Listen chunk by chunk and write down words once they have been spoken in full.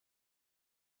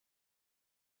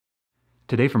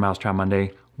Today for Mousetrap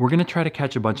Monday, we're going to try to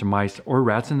catch a bunch of mice or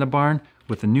rats in the barn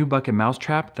with a new bucket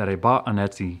mousetrap that I bought on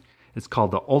Etsy. It's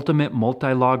called the Ultimate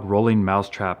Multi-Log Rolling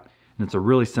Mousetrap, and it's a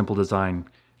really simple design.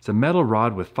 It's a metal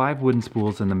rod with 5 wooden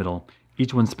spools in the middle.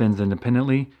 Each one spins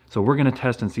independently, so we're going to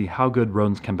test and see how good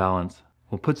rodents can balance.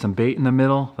 We'll put some bait in the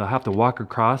middle. They'll have to walk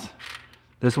across.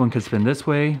 This one could spin this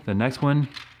way, the next one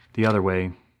the other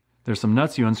way. There's some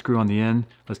nuts you unscrew on the end.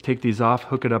 Let's take these off,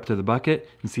 hook it up to the bucket,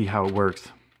 and see how it works.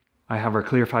 I have our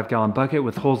clear 5-gallon bucket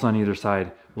with holes on either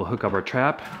side. We'll hook up our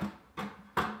trap,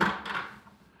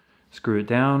 screw it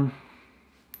down,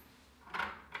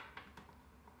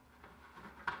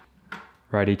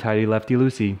 righty-tighty,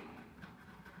 lefty-loosey.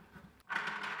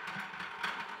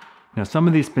 Now some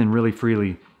of these spin really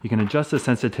freely. You can adjust the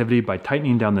sensitivity by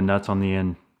tightening down the nuts on the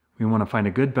end. We want to find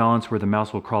a good balance where the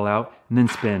mouse will crawl out and then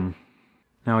spin.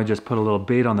 Now I just put a little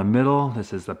bait on the middle.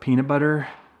 This is the peanut butter.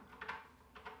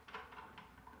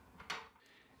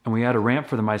 And we add a ramp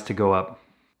for the mice to go up.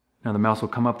 Now the mouse will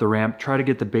come up the ramp, try to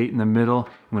get the bait in the middle,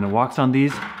 and when it walks on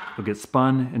these, it'll get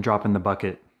spun and drop in the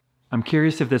bucket. I'm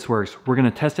curious if this works. We're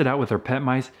going to test it out with our pet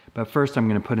mice, but first I'm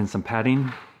going to put in some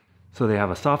padding so they have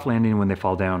a soft landing when they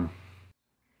fall down.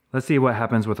 Let's see what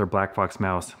happens with our black fox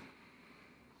mouse.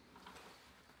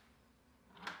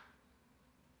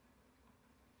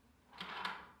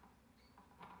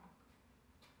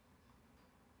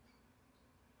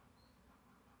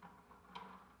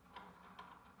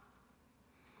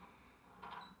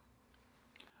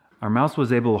 Our mouse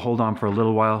was able to hold on for a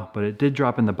little while, but it did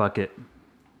drop in the bucket.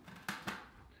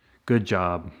 Good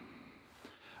job.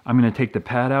 I'm going to take the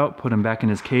pad out, put him back in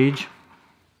his cage,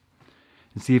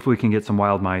 and see if we can get some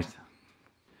wild mice.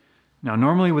 Now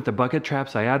normally with the bucket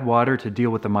traps I add water to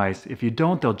deal with the mice. If you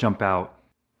don't, they'll jump out.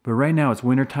 But right now it's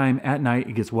winter time. At night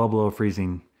it gets well below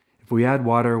freezing. If we add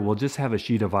water, we'll just have a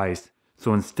sheet of ice.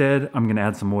 So instead I'm going to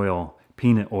add some oil,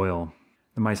 peanut oil.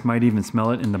 The mice might even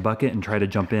smell it in the bucket and try to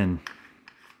jump in.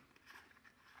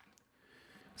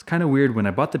 It's kind of weird, when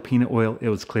I bought the peanut oil it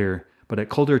was clear, but at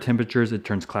colder temperatures it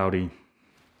turns cloudy.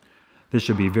 This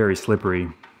should be very slippery.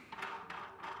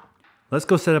 Let's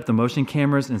go set up the motion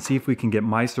cameras and see if we can get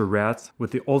mice or rats with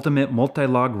the Ultimate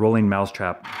Multi-Log Rolling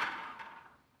Mousetrap.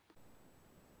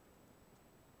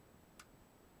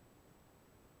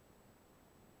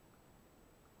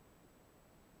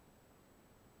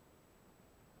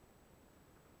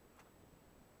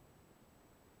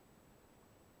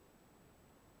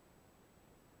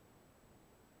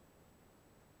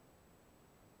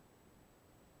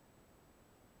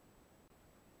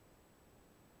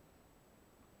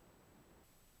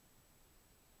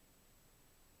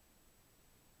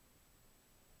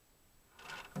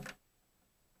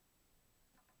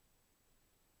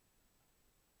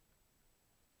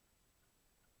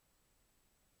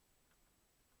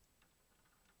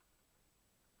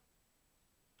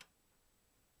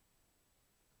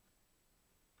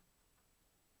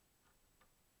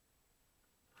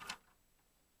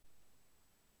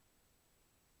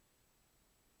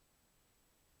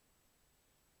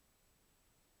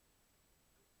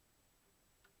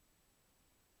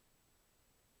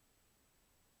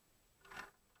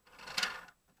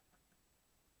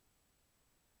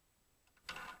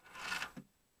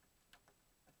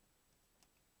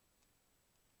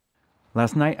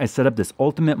 Last night I set up this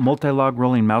Ultimate Multi-Log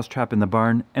Rolling Mousetrap in the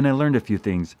barn, and I learned a few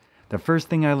things. The first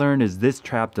thing I learned is this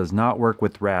trap does not work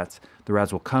with rats. The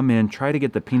rats will come in, try to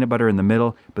get the peanut butter in the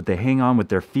middle, but they hang on with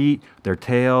their feet, their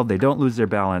tail, they don't lose their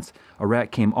balance. A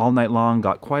rat came all night long,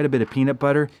 got quite a bit of peanut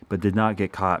butter, but did not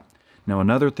get caught. Now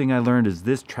another thing I learned is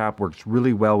this trap works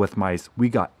really well with mice. We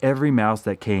got every mouse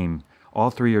that came.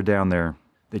 All 3 are down there.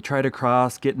 They try to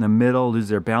cross, get in the middle, lose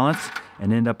their balance,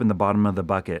 and end up in the bottom of the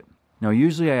bucket. Now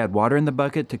usually I add water in the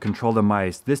bucket to control the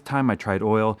mice. This time I tried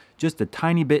oil, just a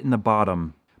tiny bit in the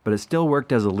bottom, but it still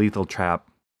worked as a lethal trap.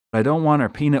 I don't want our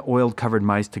peanut oil covered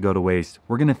mice to go to waste.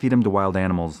 We're going to feed them to wild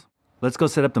animals. Let's go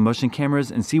set up the motion cameras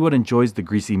and see what enjoys the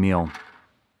greasy meal.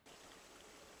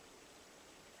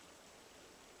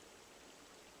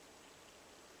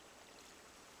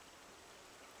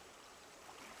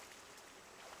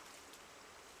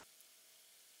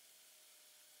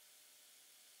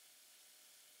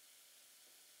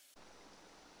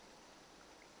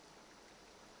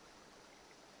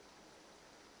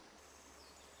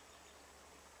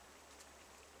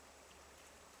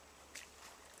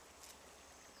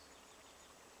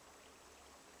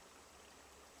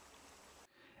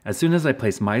 As soon as I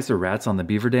place mice or rats on the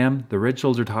beaver dam, the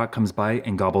red-shouldered hawk comes by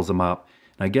and gobbles them up.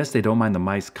 And I guess they don't mind the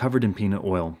mice covered in peanut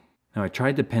oil. Now I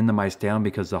tried to pin the mice down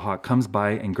because the hawk comes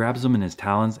by and grabs them in his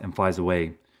talons and flies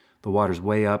away. The water's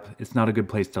way up, it's not a good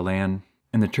place to land.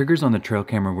 and the triggers on the trail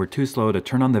camera were too slow to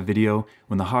turn on the video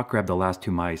when the hawk grabbed the last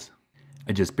 2 mice.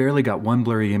 I just barely got one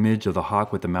blurry image of the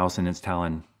hawk with the mouse in its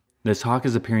talon. This hawk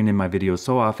is appearing in my videos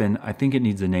so often, I think it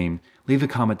needs a name. Leave a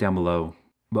comment down below.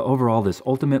 But overall, this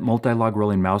ultimate multi-log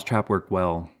rolling mousetrap worked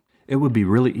well. It would be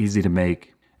really easy to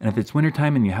make. And if it's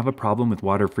wintertime and you have a problem with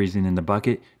water freezing in the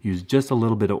bucket, use just a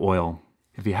little bit of oil.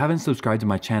 If you haven't subscribed to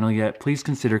my channel yet, please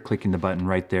consider clicking the button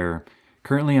right there.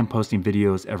 Currently I'm posting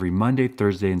videos every Monday,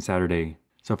 Thursday, and Saturday.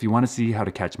 So if you want to see how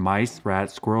to catch mice,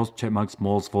 rats, squirrels, chipmunks,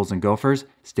 moles, voles, and gophers,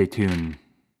 stay tuned.